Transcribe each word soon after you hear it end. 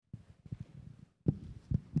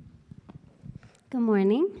Good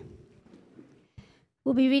morning.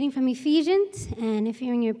 We'll be reading from Ephesians, and if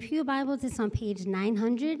you're in your pew Bibles, it's on page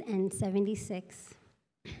 976.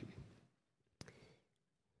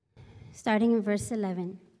 Starting in verse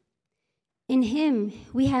 11. In him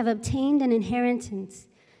we have obtained an inheritance,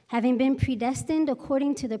 having been predestined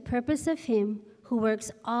according to the purpose of him who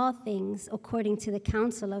works all things according to the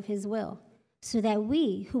counsel of his will, so that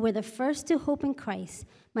we, who were the first to hope in Christ,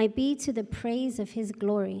 might be to the praise of his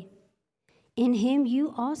glory. In him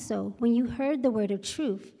you also, when you heard the word of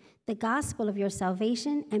truth, the gospel of your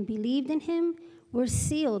salvation, and believed in him, were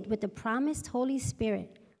sealed with the promised Holy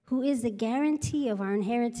Spirit, who is the guarantee of our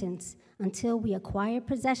inheritance until we acquire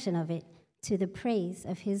possession of it, to the praise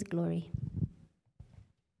of his glory.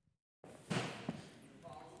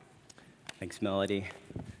 Thanks, Melody.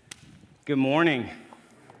 Good morning.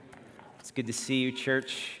 It's good to see you,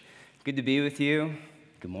 church. Good to be with you.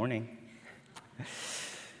 Good morning.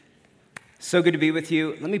 So good to be with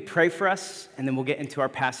you. Let me pray for us, and then we'll get into our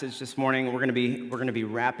passage this morning. We're going to be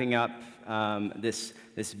wrapping up this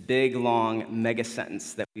big, long mega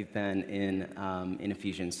sentence that we've been in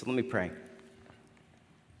Ephesians. So let me pray.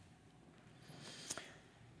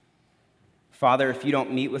 Father, if you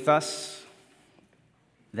don't meet with us,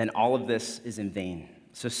 then all of this is in vain.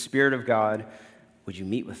 So Spirit of God, would you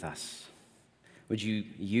meet with us? Would you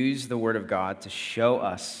use the Word of God to show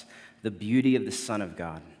us the beauty of the Son of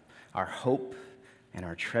God, our hope and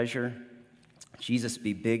our treasure? Jesus,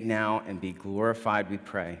 be big now and be glorified, we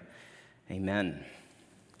pray. Amen.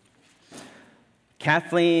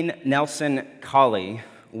 Kathleen Nelson Colley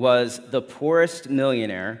was the poorest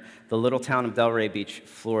millionaire the little town of Delray Beach,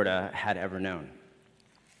 Florida, had ever known.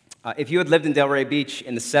 If you had lived in Delray Beach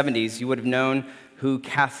in the 70s, you would have known who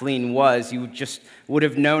Kathleen was. You just would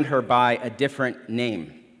have known her by a different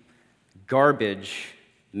name, Garbage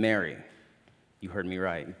Mary. You heard me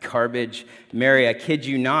right. Garbage Mary, I kid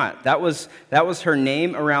you not. That was her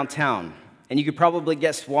name around town, and you could probably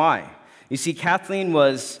guess why. You see,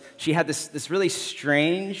 she had this really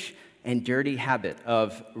strange and dirty habit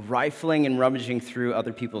of rifling and rummaging through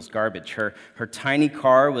other people's garbage. Her tiny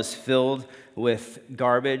car was filled with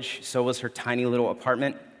garbage, so was her tiny little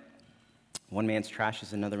apartment. One man's trash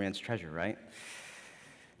is another man's treasure, right?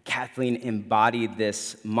 Kathleen embodied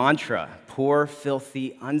this mantra: poor,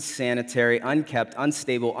 filthy, unsanitary, unkept,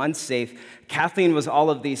 unstable, unsafe. Kathleen was all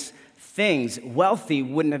of these things. Wealthy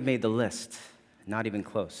wouldn't have made the list, not even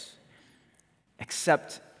close.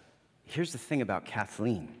 Except, here's the thing about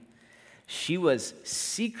Kathleen. She was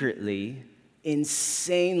secretly,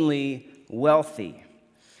 insanely wealthy.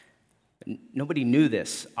 Nobody knew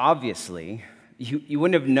this, obviously. You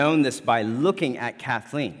wouldn't have known this by looking at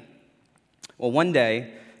Kathleen. Well, one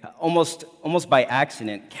day, almost by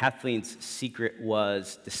accident, Kathleen's secret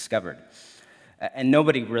was discovered. And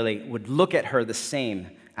nobody really would look at her the same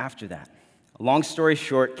after that. Long story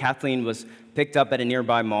short, Kathleen was picked up at a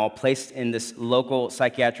nearby mall, placed in this local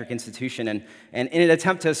psychiatric institution, and in an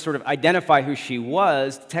attempt to sort of identify who she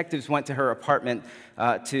was, detectives went to her apartment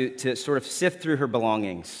to sort of sift through her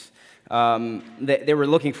belongings. They were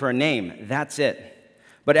looking for a name, that's it.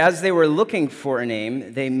 But as they were looking for a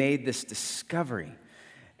name, they made this discovery.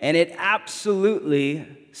 And it absolutely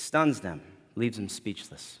stuns them, leaves them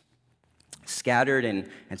speechless. Scattered and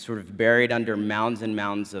sort of buried under mounds and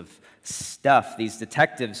mounds of stuff, these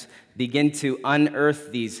detectives begin to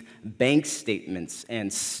unearth these bank statements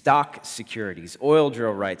and stock securities, oil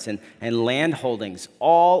drill rights, and land holdings,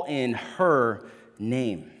 all in her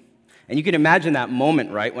name. And you can imagine that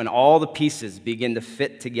moment, right, when all the pieces begin to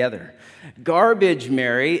fit together. Garbage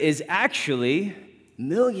Mary is actually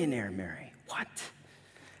Millionaire Mary. What?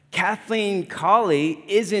 Kathleen Colley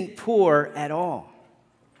isn't poor at all.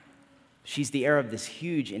 She's the heir of this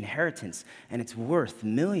huge inheritance, and it's worth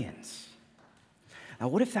millions. Now,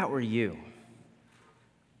 what if that were you?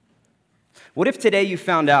 What if today you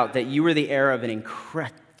found out that you were the heir of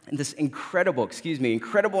this incredible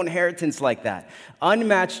inheritance like that?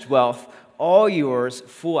 Unmatched wealth, all yours,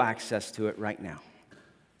 full access to it right now.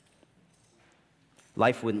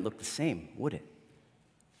 Life wouldn't look the same, would it?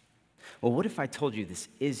 Well, what if I told you this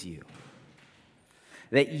is you?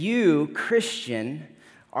 That you, Christian,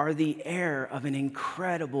 are the heir of an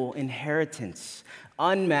incredible inheritance,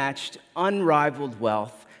 unmatched, unrivaled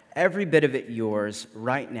wealth, every bit of it yours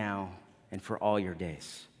right now and for all your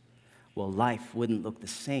days. Well, life wouldn't look the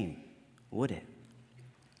same, would it?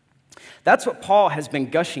 That's what Paul has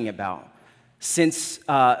been gushing about since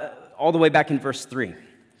all the way back in verse 3.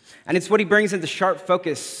 And it's what he brings into sharp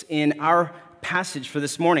focus in our passage for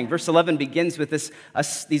this morning. Verse 11 begins with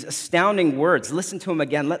these astounding words. Listen to them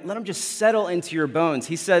again. Let them just settle into your bones.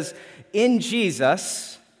 He says, in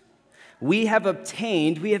Jesus, we have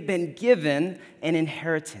obtained, we have been given an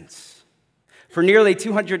inheritance. For nearly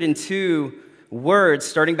 202 words,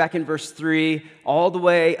 starting back in verse 3, all the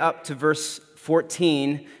way up to verse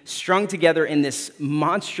 14, strung together in this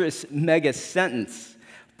monstrous mega sentence,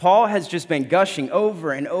 Paul has just been gushing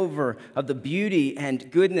over and over of the beauty and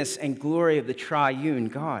goodness and glory of the triune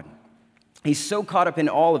God. He's so caught up in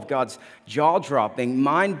all of God's jaw-dropping,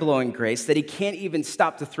 mind-blowing grace that he can't even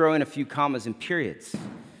stop to throw in a few commas and periods.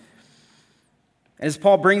 And as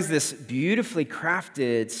Paul brings this beautifully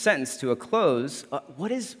crafted sentence to a close,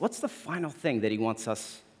 what's the final thing that he wants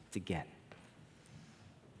us to get?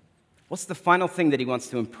 What's the final thing that he wants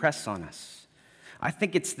to impress on us? I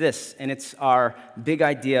think it's this, and it's our big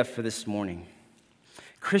idea for this morning.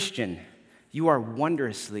 Christian, you are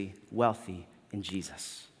wondrously wealthy in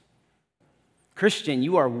Jesus. Christian,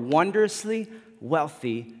 you are wondrously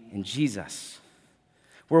wealthy in Jesus.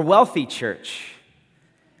 We're wealthy, church.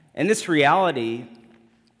 And this reality,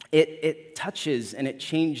 it touches and it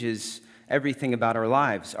changes everything about our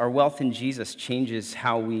lives. Our wealth in Jesus changes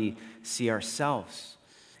how we see ourselves.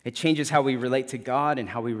 It changes how we relate to God and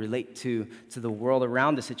how we relate to the world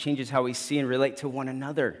around us. It changes how we see and relate to one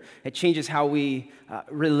another. It changes how we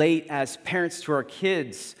relate as parents to our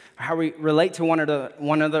kids, how we relate to one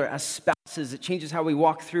another as spouses. It changes how we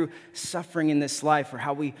walk through suffering in this life or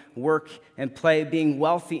how we work and play. Being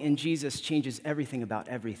wealthy in Jesus changes everything about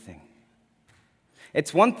everything.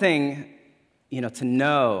 It's one thing, to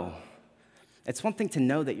know. It's one thing to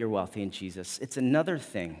know that you're wealthy in Jesus. It's another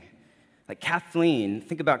thing. Like Kathleen,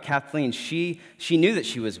 think about Kathleen. She knew that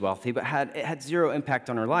she was wealthy, but it had zero impact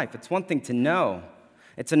on her life. It's one thing to know.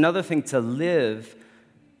 It's another thing to live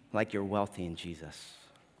like you're wealthy in Jesus.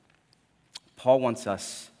 Paul wants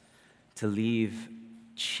us to leave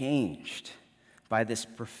changed by this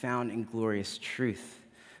profound and glorious truth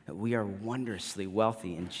that we are wondrously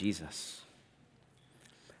wealthy in Jesus.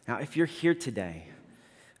 Now, if you're here today,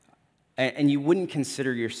 and you wouldn't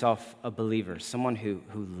consider yourself a believer, someone who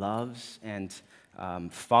loves and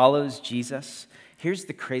follows Jesus, here's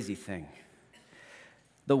the crazy thing.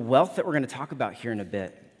 The wealth that we're going to talk about here in a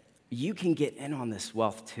bit, you can get in on this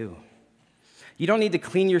wealth too. You don't need to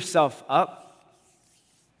clean yourself up,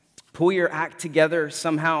 pull your act together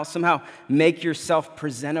somehow make yourself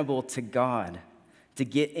presentable to God to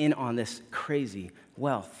get in on this crazy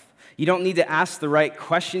wealth. You don't need to ask the right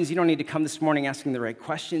questions. You don't need to come this morning asking the right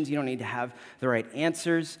questions. You don't need to have the right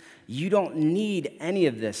answers. You don't need any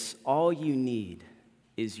of this. All you need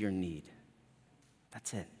is your need.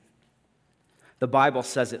 That's it. The Bible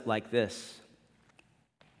says it like this.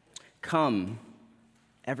 Come,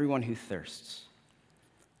 everyone who thirsts.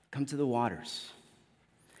 Come to the waters.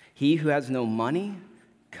 He who has no money,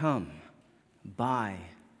 come, buy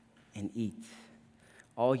and eat.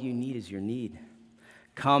 All you need is your need.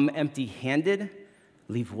 Come empty-handed,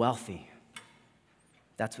 leave wealthy.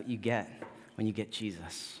 That's what you get when you get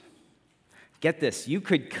Jesus. Get this, you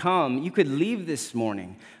could leave this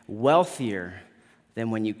morning wealthier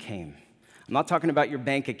than when you came. I'm not talking about your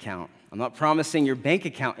bank account. I'm not promising your bank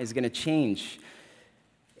account is going to change.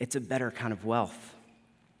 It's a better kind of wealth.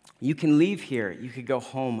 You can leave here, you could go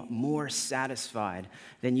home more satisfied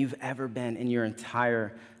than you've ever been in your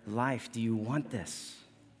entire life. Do you want this?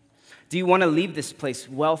 Do you want to leave this place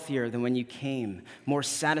wealthier than when you came, more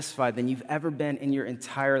satisfied than you've ever been in your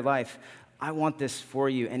entire life? I want this for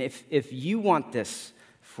you. And if you want this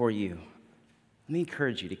for you, let me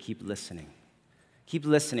encourage you to keep listening. Keep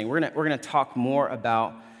listening. We're gonna talk more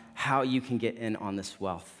about how you can get in on this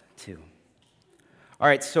wealth too. All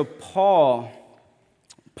right, so Paul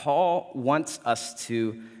wants us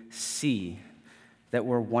to see that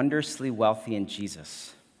we're wondrously wealthy in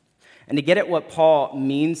Jesus. And to get at what Paul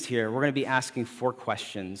means here, we're going to be asking 4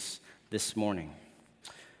 questions this morning.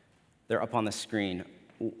 They're up on the screen.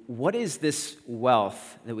 What is this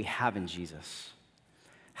wealth that we have in Jesus?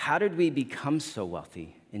 How did we become so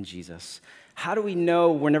wealthy in Jesus? How do we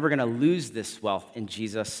know we're never going to lose this wealth in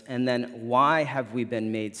Jesus? And then why have we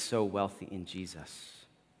been made so wealthy in Jesus?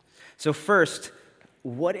 So first,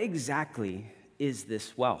 what exactly is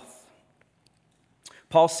this wealth?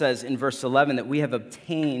 Paul says in verse 11 that we've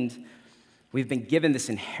been given this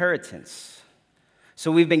inheritance.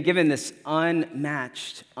 So we've been given this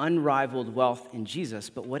unmatched, unrivaled wealth in Jesus,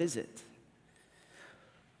 but what is it?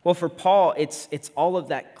 Well, for Paul, it's all of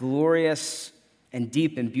that glorious and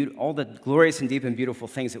deep and all the glorious and deep and beautiful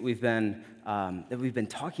things that we've been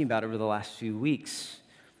talking about over the last few weeks.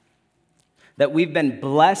 That we've been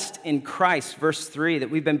blessed in Christ, verse 3, that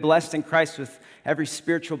we've been blessed in Christ with every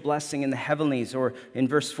spiritual blessing in the heavenlies, or in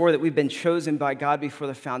verse 4, that we've been chosen by God before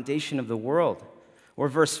the foundation of the world, or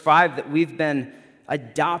verse 5, that we've been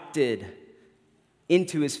adopted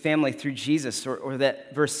into his family through Jesus, or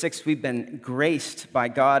that, verse 6, we've been graced by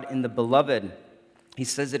God in the beloved. He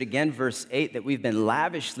says it again, verse 8, that we've been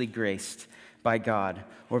lavishly graced by God,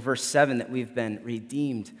 or verse 7, that we've been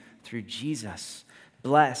redeemed through Jesus.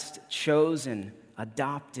 Blessed, chosen,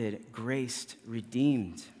 adopted, graced,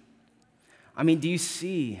 redeemed. I mean, do you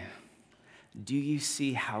see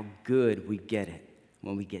how good we get it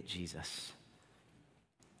when we get Jesus?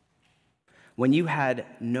 When we had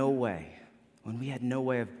no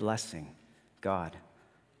way of blessing God,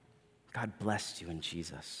 God blessed you in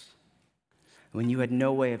Jesus. When you had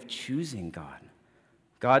no way of choosing God,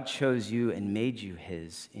 God chose you and made you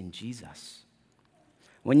his in Jesus.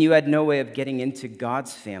 When you had no way of getting into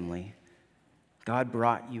God's family, God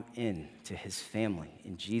brought you in to his family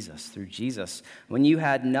in Jesus, through Jesus. When you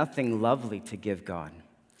had nothing lovely to give God,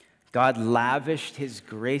 God lavished his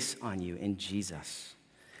grace on you in Jesus.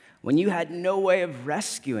 When you had no way of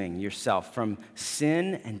rescuing yourself from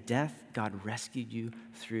sin and death, God rescued you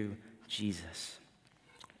through Jesus.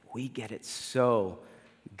 We get it so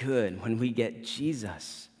good when we get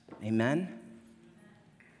Jesus. Amen?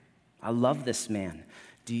 I love this man.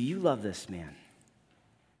 Do you love this man?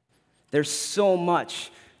 There's so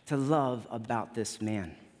much to love about this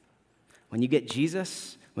man. When you get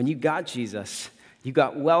Jesus, when you got Jesus, you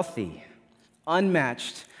got wealthy,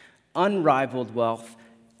 unmatched, unrivaled wealth,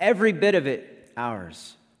 every bit of it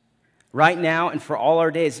ours. Right now and for all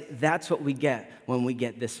our days, that's what we get when we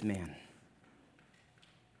get this man.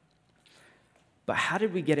 But how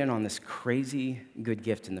did we get in on this crazy good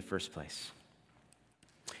gift in the first place?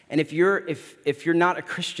 And if you're not a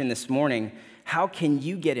Christian this morning, how can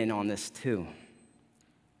you get in on this too?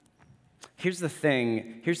 Here's the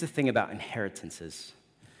thing about inheritances.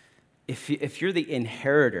 If you're the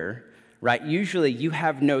inheritor, right, usually you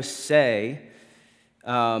have no say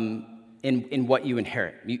in what you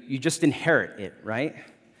inherit. You just inherit it, right?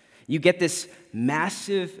 You get this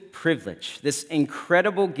massive privilege, this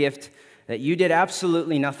incredible gift that you did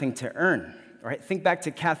absolutely nothing to earn, right? Think back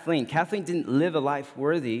to Kathleen. Kathleen didn't live a life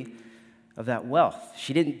worthy of that wealth.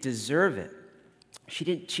 She didn't deserve it. She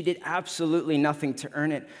did absolutely nothing to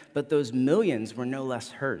earn it, but those millions were no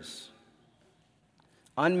less hers.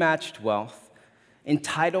 Unmatched wealth,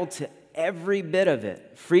 entitled to every bit of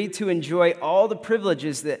it, free to enjoy all the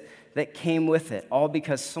privileges that came with it, all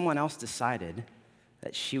because someone else decided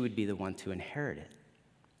that she would be the one to inherit it.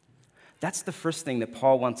 That's the first thing that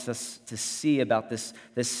Paul wants us to see about this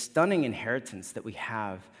stunning inheritance that we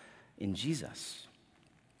have in Jesus.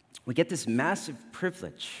 We get this massive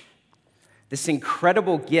privilege, this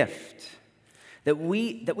incredible gift that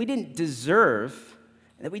we didn't deserve,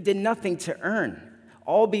 that we did nothing to earn,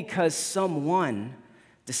 all because someone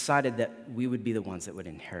decided that we would be the ones that would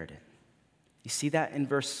inherit it. You see that in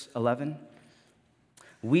verse 11?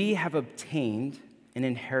 We have obtained an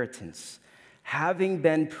inheritance, having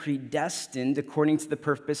been predestined according to the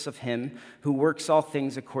purpose of him who works all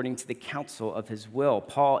things according to the counsel of his will.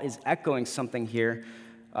 Paul is echoing something here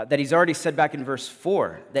that he's already said back in verse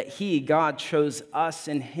 4, that he, God, chose us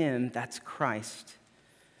in him, that's Christ,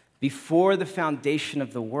 before the foundation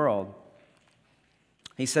of the world.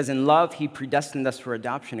 He says, in love, he predestined us for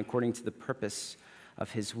adoption according to the purpose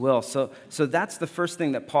of his will. So that's the first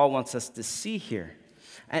thing that Paul wants us to see here.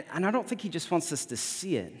 And I don't think he just wants us to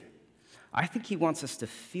see it. I think he wants us to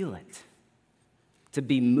feel it, to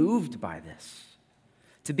be moved by this,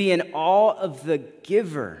 to be in awe of the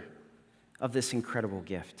giver of this incredible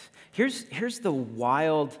gift. Here's the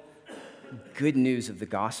wild good news of the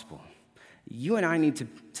gospel. You and I need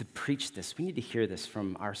to preach this. We need to hear this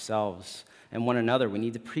from ourselves and one another. We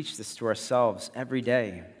need to preach this to ourselves every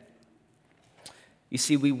day. You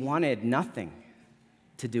see, we wanted nothing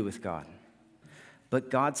to do with God, but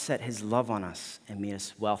God set his love on us and made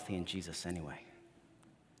us wealthy in Jesus anyway.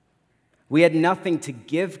 We had nothing to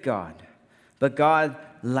give God, but God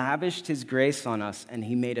lavished his grace on us and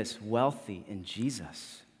he made us wealthy in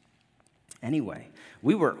Jesus anyway.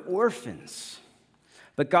 We were orphans,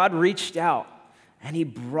 but God reached out and he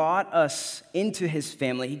brought us into his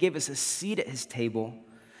family. He gave us a seat at his table,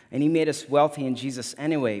 and he made us wealthy in Jesus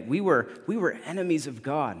anyway. We were enemies of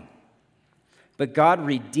God, but God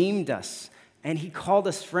redeemed us, and he called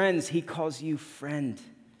us friends. He calls you friend,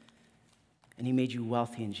 and he made you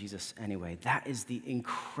wealthy in Jesus anyway. That is the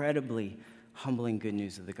incredibly humbling good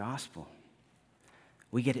news of the gospel.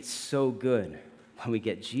 We get it so good when we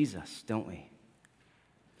get Jesus, don't we?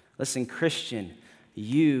 Listen, Christian,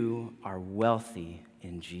 you are wealthy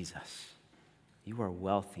in Jesus. You are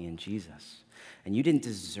wealthy in Jesus. And you didn't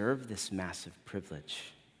deserve this massive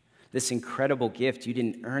privilege, this incredible gift. You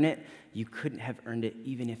didn't earn it. You couldn't have earned it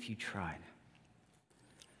even if you tried.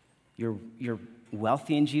 you're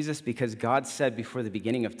wealthy in Jesus because God said before the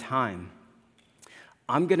beginning of time,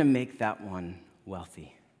 I'm going to make that one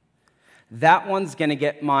wealthy. That one's going to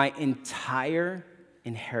get my entire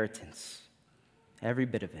inheritance, every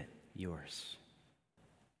bit of it, yours.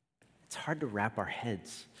 It's hard to wrap our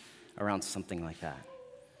heads around something like that.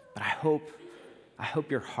 But I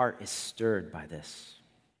hope your heart is stirred by this.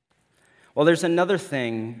 Well, there's another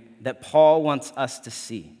thing that Paul wants us to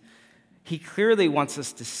see. He clearly wants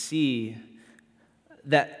us to see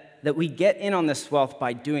that we get in on this wealth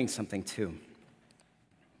by doing something too.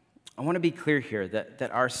 I want to be clear here that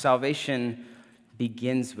our salvation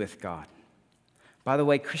begins with God. By the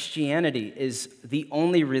way, Christianity is the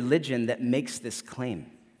only religion that makes this claim.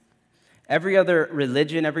 Every other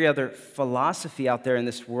religion, every other philosophy out there in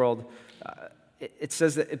this world, it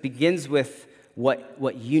says that it begins with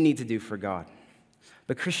what you need to do for God.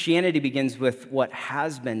 But Christianity begins with what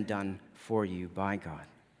has been done for you by God.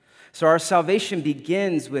 So our salvation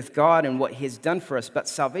begins with God and what He has done for us, but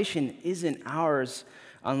salvation isn't ours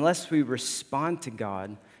unless we respond to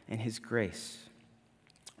God and His grace.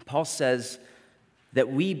 Paul says that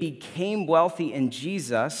we became wealthy in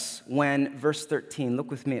Jesus when, verse 13, look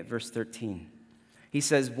with me at verse 13. He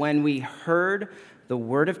says, when we heard the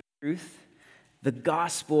word of truth, the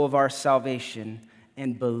gospel of our salvation,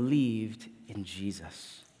 and believed in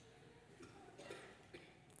Jesus.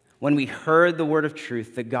 When we heard the word of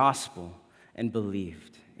truth, the gospel, and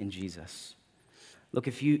believed in Jesus. Look,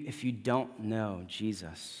 if you don't know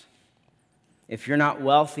Jesus, if you're not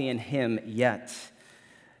wealthy in Him yet,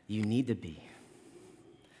 you need to be.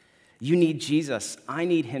 You need Jesus. I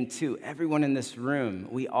need Him too. Everyone in this room,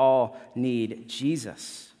 we all need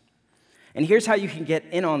Jesus. And here's how you can get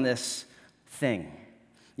in on this thing.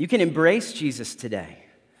 You can embrace Jesus today.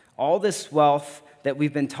 All this wealth that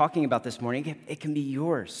we've been talking about this morning, it can be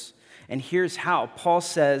yours. And here's how. Paul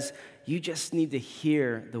says, you just need to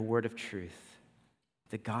hear the word of truth,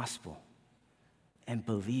 the gospel, and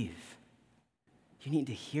believe. You need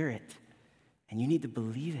to hear it, and you need to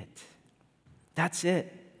believe it. That's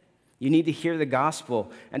it. You need to hear the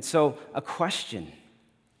gospel. And so, a question: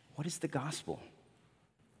 what is the gospel?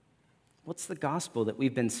 What's the gospel that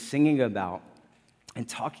we've been singing about and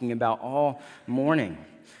talking about all morning?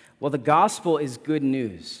 Well, the gospel is good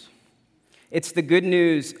news. It's the good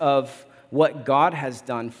news of what God has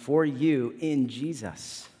done for you in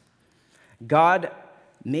Jesus. God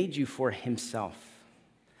made you for Himself.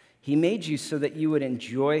 He made you so that you would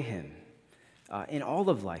enjoy Him in all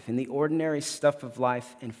of life, in the ordinary stuff of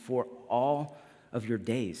life, and for all of your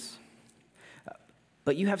days.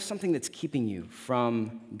 But you have something that's keeping you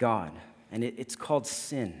from God, and it's called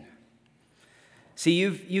sin. See,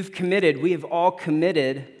 we have all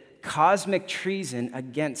committed cosmic treason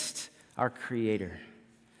against our Creator.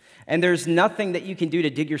 And there's nothing that you can do to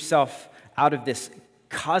dig yourself out of this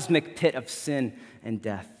cosmic pit of sin and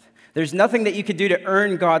death. There's nothing that you could do to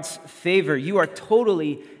earn God's favor. You are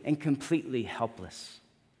totally and completely helpless.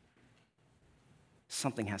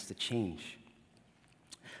 Something has to change.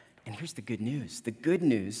 And here's the good news. The good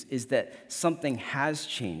news is that something has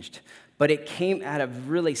changed, but it came at a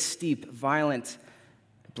really steep, violent,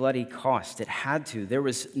 bloody cost. It had to. There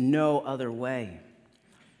was no other way.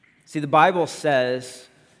 See, the Bible says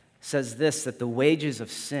this, that the wages of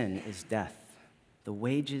sin is death. The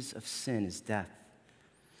wages of sin is death.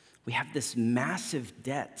 We have this massive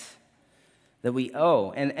debt that we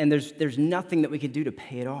owe, and there's nothing that we can do to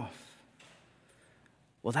pay it off.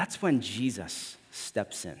 Well, that's when Jesus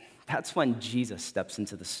steps in. That's when Jesus steps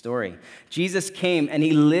into the story. Jesus came and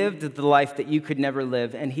He lived the life that you could never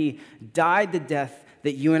live, and He died the death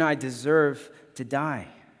that you and I deserve to die.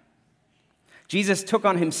 Jesus took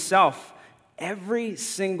on Himself every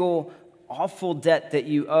single awful debt that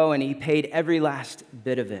you owe, and He paid every last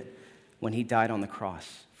bit of it when He died on the cross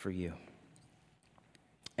for you.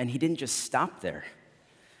 And He didn't just stop there.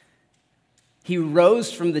 He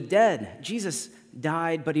rose from the dead. Jesus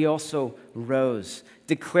died, but He also rose,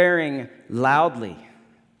 declaring loudly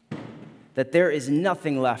that there is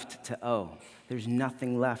nothing left to owe. There's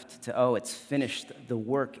nothing left to owe. It's finished. The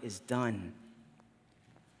work is done.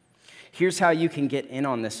 Here's how you can get in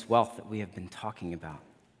on this wealth that we have been talking about.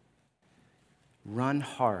 Run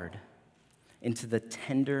hard into the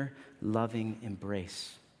tender, loving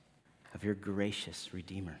embrace of your gracious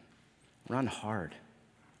Redeemer. Run hard.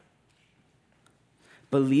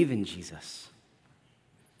 Believe in Jesus.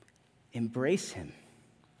 Embrace Him.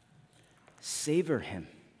 Savor Him.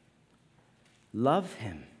 Love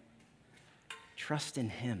Him. Trust in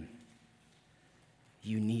Him.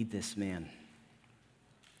 You need this man.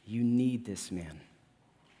 You need this man.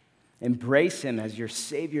 Embrace Him as your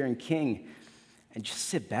Savior and King. and just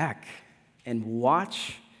sit back and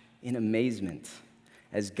watch in amazement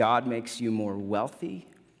as God makes you more wealthy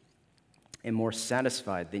and more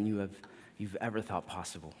satisfied than you've ever thought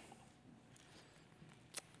possible.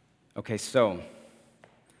 Okay, so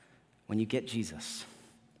when you get Jesus,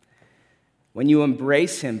 when you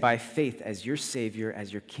embrace him by faith as your Savior,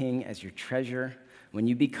 as your King, as your treasure, when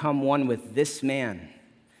you become one with this man,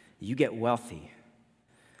 you get wealthy.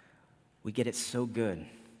 We get it so good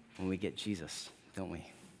when we get Jesus, don't we?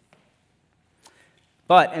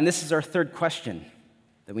 But, and this is our third question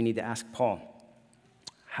that we need to ask Paul,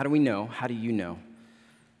 how do we know, how do you know,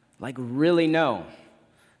 like really know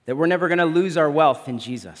that we're never going to lose our wealth in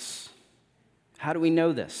Jesus? How do we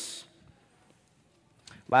know this?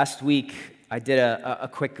 Last week, I did a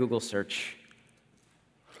quick Google search.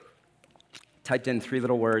 Typed in 3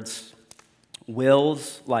 little words: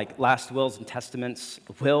 wills, like last wills and testaments,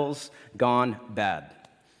 wills gone bad.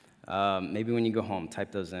 Maybe when you go home,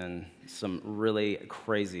 type those in. Some really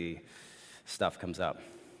crazy stuff comes up.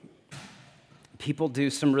 People do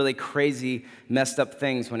some really crazy, messed up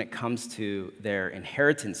things when it comes to their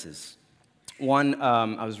inheritances.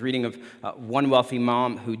 I was reading of one wealthy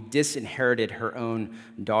mom who disinherited her own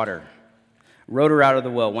daughter, wrote her out of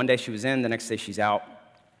the will. One day she was in, the next day she's out.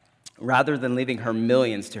 Rather than leaving her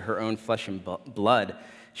millions to her own flesh and blood,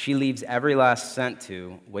 she leaves every last cent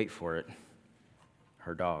to, wait for it,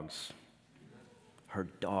 her dogs. Her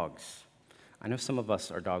dogs. I know some of us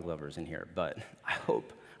are dog lovers in here, but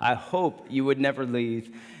I hope you would never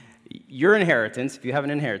leave your inheritance, if you have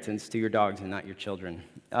an inheritance, to your dogs and not your children.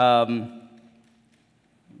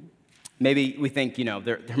 Maybe we think,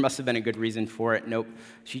 there must have been a good reason for it. Nope.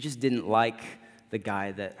 She just didn't like the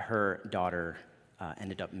guy that her daughter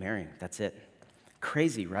ended up marrying. That's it.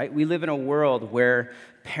 Crazy, right? We live in a world where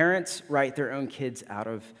parents write their own kids out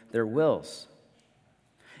of their wills.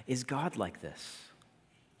 Is God like this?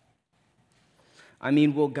 I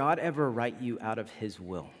mean, will God ever write you out of his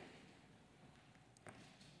will?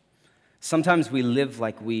 Sometimes we live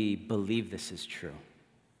like we believe this is true,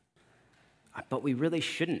 but we really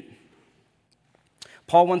shouldn't.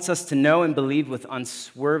 Paul wants us to know and believe with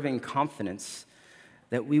unswerving confidence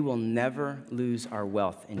that we will never lose our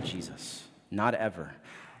wealth in Jesus. Not ever.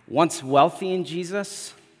 Once wealthy in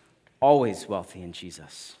Jesus, always wealthy in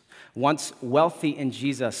Jesus. Once wealthy in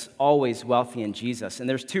Jesus, always wealthy in Jesus. And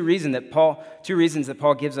there's two reasons that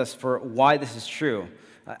Paul gives us for why this is true.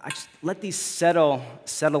 Just let these settle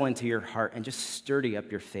into your heart and just sturdy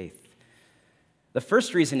up your faith. The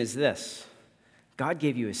first reason is this: God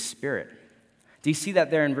gave you his Spirit. Do you see that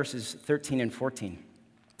there in verses 13 and 14?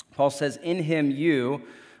 Paul says, in him you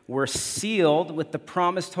were sealed with the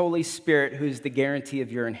promised Holy Spirit, who is the guarantee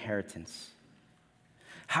of your inheritance.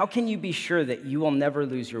 How can you be sure that you will never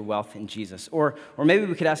lose your wealth in Jesus? Or maybe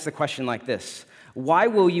we could ask the question like this: why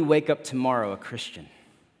will you wake up tomorrow a Christian?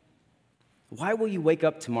 Why will you wake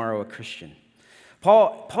up tomorrow a Christian?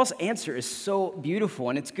 Paul's answer is so beautiful,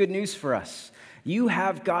 and it's good news for us. You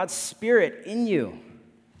have God's Spirit in you.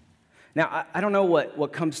 Now, I don't know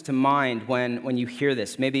what comes to mind when you hear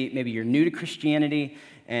this. Maybe you're new to Christianity,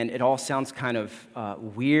 and it all sounds kind of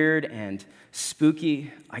weird and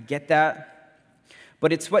spooky. I get that.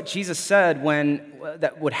 But it's what Jesus said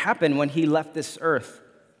that would happen when he left this earth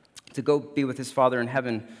to go be with his Father in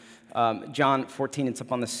heaven. John 14, it's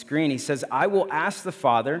up on the screen. He says, I will ask the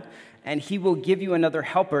Father, and he will give you another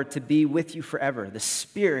helper to be with you forever, the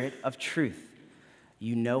Spirit of truth.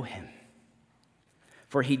 You know him,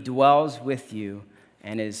 for he dwells with you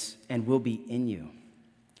and will be in you.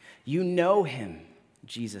 You know him,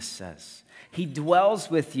 Jesus says. He dwells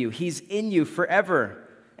with you. He's in you forever.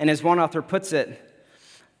 And as one author puts it,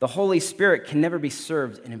 the Holy Spirit can never be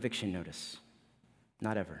served an eviction notice.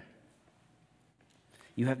 Not ever.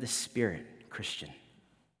 You have the Spirit, Christian.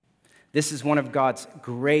 This is one of God's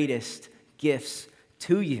greatest gifts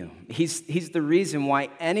to you. He's the reason why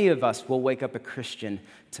any of us will wake up a Christian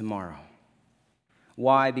tomorrow.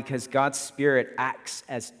 Why? Because God's Spirit acts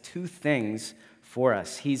as two things for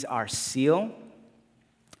us. He's our seal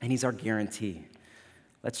and he's our guarantee.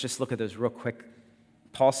 Let's just look at those real quick.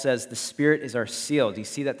 Paul says the Spirit is our seal. Do you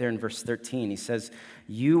see that there in verse 13? He says,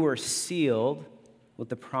 you were sealed with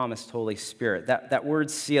the promised Holy Spirit. That word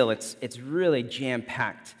seal, it's really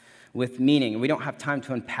jam-packed with meaning. We don't have time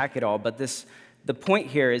to unpack it all, but the point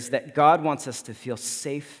here is that God wants us to feel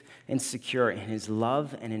safe and secure in his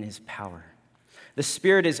love and in his power. The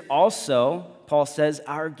Spirit is also, Paul says,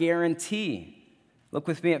 our guarantee. Look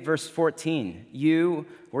with me at verse 14. You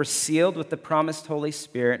were sealed with the promised Holy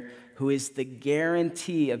Spirit, who is the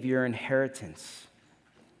guarantee of your inheritance.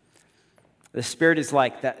 The Spirit is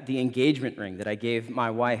like the engagement ring that I gave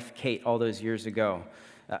my wife, Kate, all those years ago.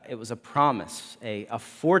 It was a promise, a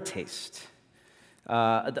foretaste.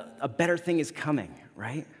 A better thing is coming,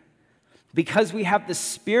 right? Because we have the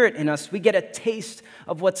Spirit in us, we get a taste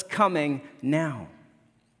of what's coming now.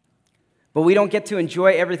 But we don't get to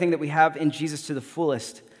enjoy everything that we have in Jesus to the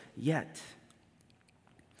fullest yet.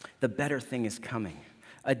 The better thing is coming.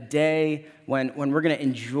 A day when we're going to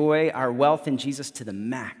enjoy our wealth in Jesus to the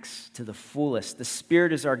max, to the fullest. The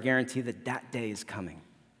Spirit is our guarantee that that day is coming.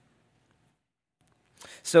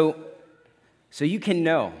 So you can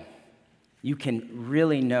know, you can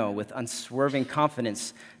really know with unswerving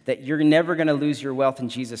confidence that you're never going to lose your wealth in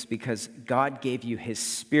Jesus because God gave you His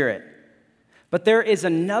Spirit. But there is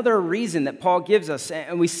another reason that Paul gives us,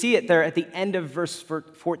 and we see it there at the end of verse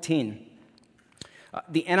 14.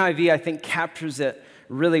 The NIV, I think, captures it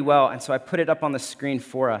really well, and so I put it up on the screen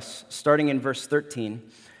for us, starting in verse 13.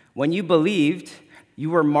 When you believed, you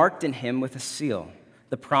were marked in Him with a seal,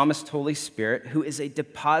 the promised Holy Spirit, who is a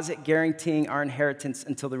deposit guaranteeing our inheritance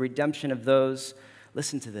until the redemption of those,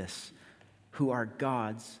 listen to this, who are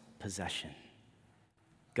God's possession.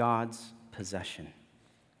 God's possession.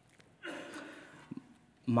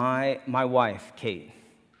 My wife, Kate,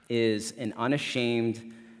 is an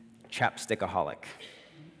unashamed chapstickaholic.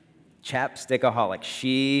 Chapstickaholic.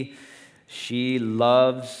 She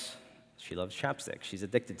loves chapstick. She's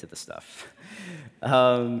addicted to the stuff.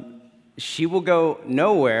 She will go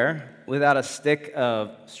nowhere without a stick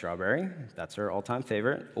of strawberry, that's her all-time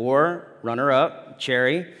favorite, or runner-up,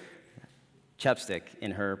 cherry, chapstick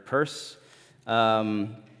in her purse.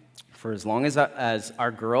 For as long as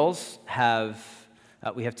our girls have,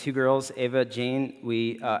 we have two girls, Ava, Jane,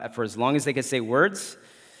 for as long as they can say words,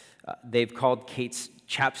 they've called Kate's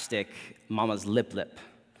chapstick Mama's Lip Lip.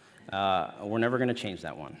 We're never going to change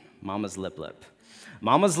that one. Mama's Lip Lip.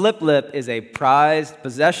 Mama's Lip Lip is a prized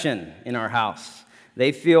possession in our house.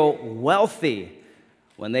 They feel wealthy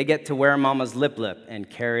when they get to wear Mama's Lip Lip and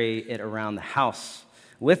carry it around the house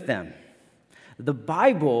with them. The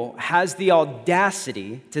Bible has the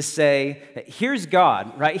audacity to say, here's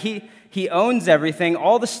God, right? He owns everything,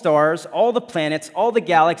 all the stars, all the planets, all the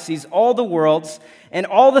galaxies, all the worlds, and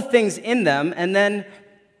all the things in them, and then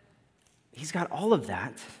He's got all of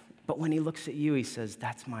that, but when He looks at you, He says,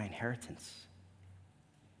 that's my inheritance.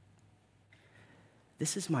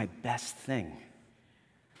 This is my best thing.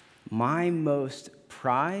 My most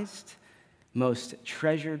prized, most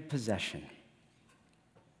treasured possession.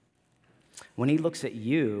 When He looks at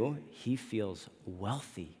you, He feels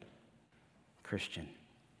wealthy, Christian.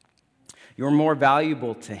 You're more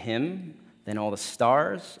valuable to Him than all the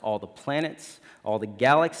stars, all the planets, all the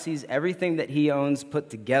galaxies, everything that He owns put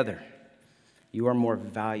together. You are more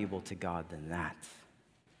valuable to God than that.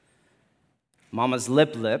 Mama's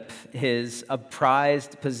Lip Lip is a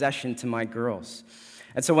prized possession to my girls.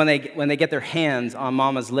 And so when they get their hands on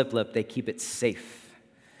Mama's Lip Lip, they keep it safe.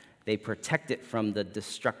 They protect it from the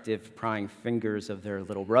destructive prying fingers of their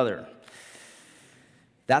little brother.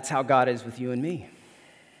 That's how God is with you and me.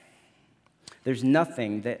 There's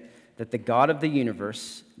nothing that the God of the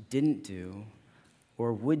universe didn't do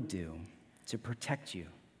or would do to protect you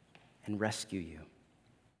and rescue you,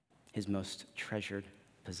 His most treasured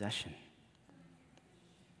possession.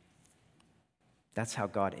 That's how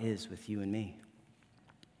God is with you and me.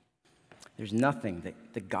 There's nothing that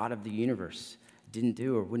the God of the universe didn't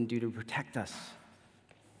do or wouldn't do to protect us.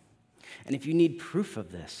 And if you need proof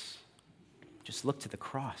of this, just look to the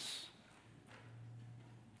cross.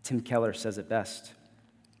 Tim Keller says it best.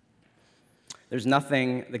 There's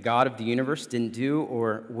nothing the God of the universe didn't do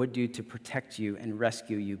or would do to protect you and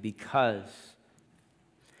rescue you, because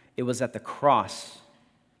it was at the cross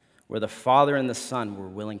where the Father and the Son were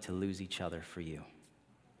willing to lose each other for you.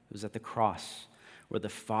 It was at the cross where the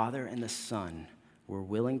Father and the Son were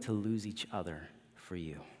willing to lose each other for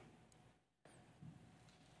you.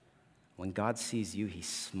 When God sees you, He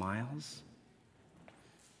smiles,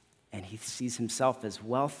 and He sees Himself as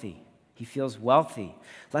wealthy. He feels wealthy.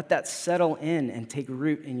 Let that settle in and take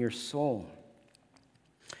root in your soul.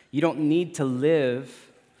 You don't need to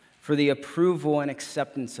live for the approval and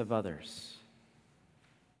acceptance of others.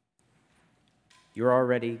 You're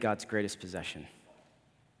already God's greatest possession.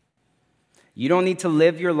 You don't need to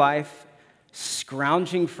live your life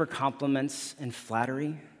scrounging for compliments and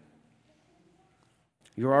flattery.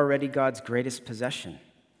 You're already God's greatest possession.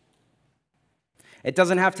 It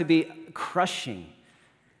doesn't have to be crushing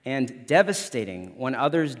and devastating when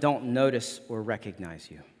others don't notice or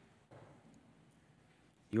recognize you.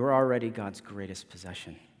 You're already God's greatest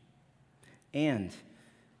possession. And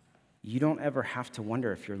you don't ever have to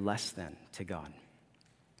wonder if you're less than to God.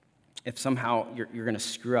 if somehow you're going to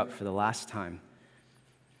screw up for the last time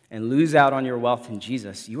and lose out on your wealth in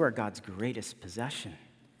Jesus, you are God's greatest possession.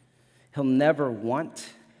 He'll never want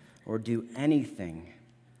or do anything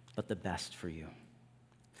but the best for you.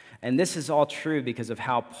 And this is all true because of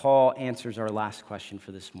how Paul answers our last question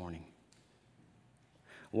for this morning.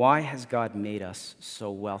 Why has God made us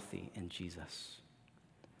so wealthy in Jesus?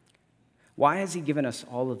 Why has he given us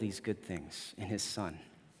all of these good things in his Son?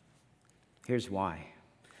 Here's why.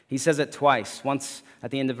 He says it twice, once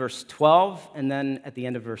at the end of verse 12 and then at the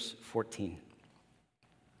end of verse 14.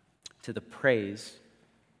 To the praise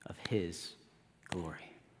of his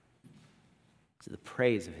glory. To the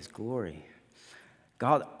praise of his glory.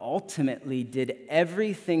 God ultimately did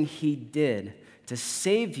everything he did to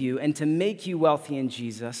save you and to make you wealthy in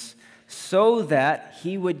Jesus so that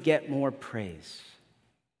he would get more praise.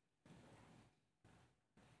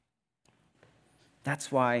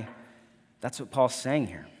 That's what Paul's saying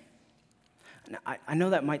here. Now, I know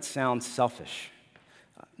that might sound selfish,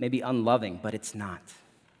 maybe unloving, but it's not.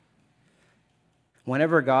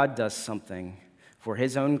 Whenever God does something for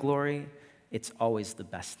his own glory, it's always the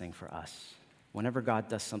best thing for us. Whenever God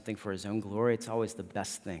does something for his own glory, it's always the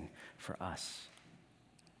best thing for us.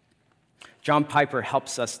 John Piper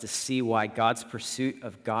helps us to see why God's pursuit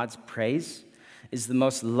of God's praise is the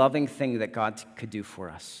most loving thing that God could do for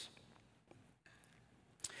us.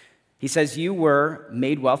 He says, you were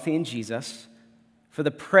made wealthy in Jesus for the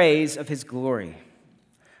praise of his glory.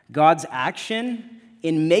 God's action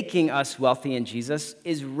in making us wealthy in Jesus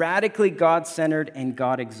is radically God-centered and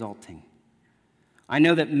God-exalting. I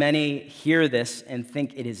know that many hear this and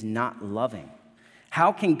think it is not loving.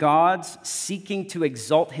 How can God's seeking to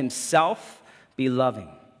exalt himself be loving?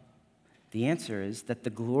 The answer is that the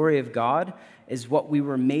glory of God is what we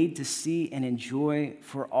were made to see and enjoy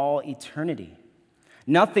for all eternity.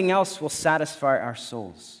 Nothing else will satisfy our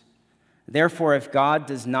souls. Therefore, if God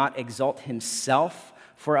does not exalt himself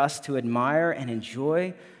for us to admire and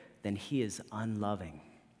enjoy, then he is unloving.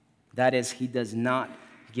 That is, he does not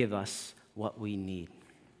give us what we need.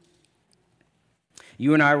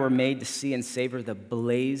 You and I were made to see and savor the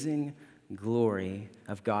blazing glory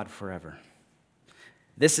of God forever.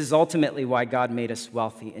 This is ultimately why God made us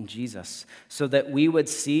wealthy in Jesus, so that we would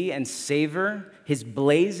see and savor his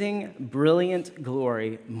blazing, brilliant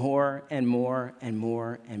glory more and more and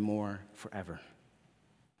more and more forever.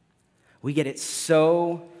 We get it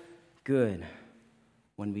so good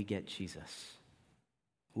when we get Jesus.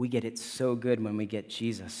 We get it so good when we get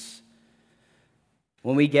Jesus.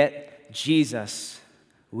 When we get Jesus,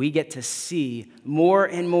 we get to see more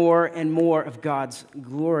and more and more of God's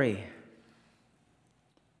glory.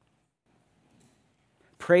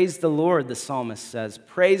 Praise the Lord, the psalmist says.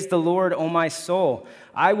 Praise the Lord, O my soul.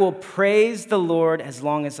 I will praise the Lord as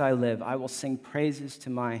long as I live. I will sing praises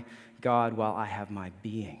to my God while I have my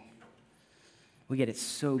being. We get it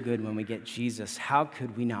so good when we get Jesus. How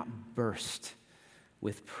could we not burst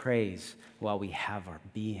with praise while we have our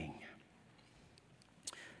being?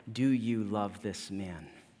 Do you love this man?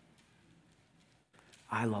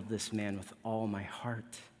 I love this man with all my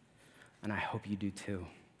heart, and I hope you do too.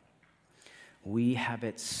 We have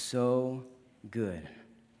it so good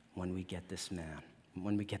when we get this man.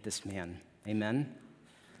 Amen?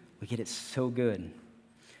 We get it so good.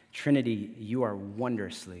 Trinity, you are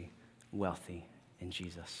wondrously wealthy in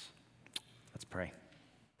Jesus. Let's pray.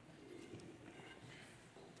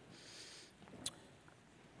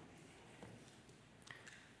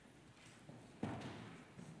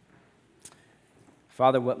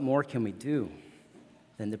 Father, what more can we do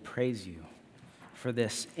than to praise you for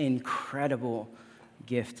this incredible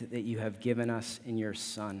gift that you have given us in your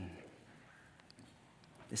Son?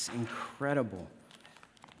 This incredible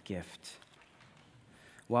gift.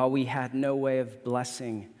 While we had no way of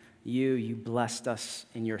blessing you, you blessed us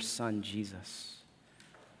in your Son, Jesus.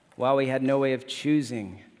 While we had no way of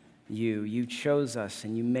choosing you, you chose us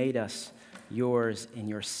and you made us yours in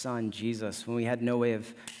your Son, Jesus. When we had no way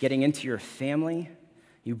of getting into your family,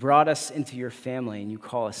 you brought us into your family and you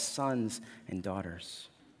call us sons and daughters.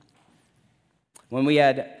 When we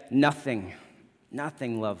had nothing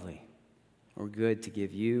lovely or good to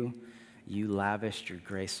give you, you lavished your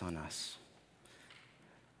grace on us.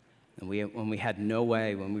 And when we had no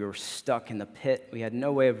way, when we were stuck in the pit, we had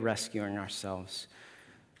no way of rescuing ourselves,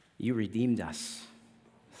 you redeemed us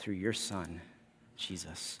through your Son,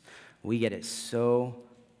 Jesus. We get it so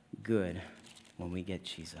good when we get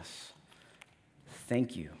Jesus.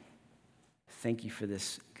 Thank you. Thank you for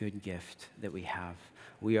this good gift that we have.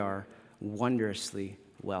 We are wondrously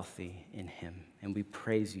wealthy in him, and we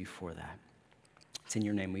praise you for that. It's in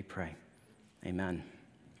your name we pray. Amen.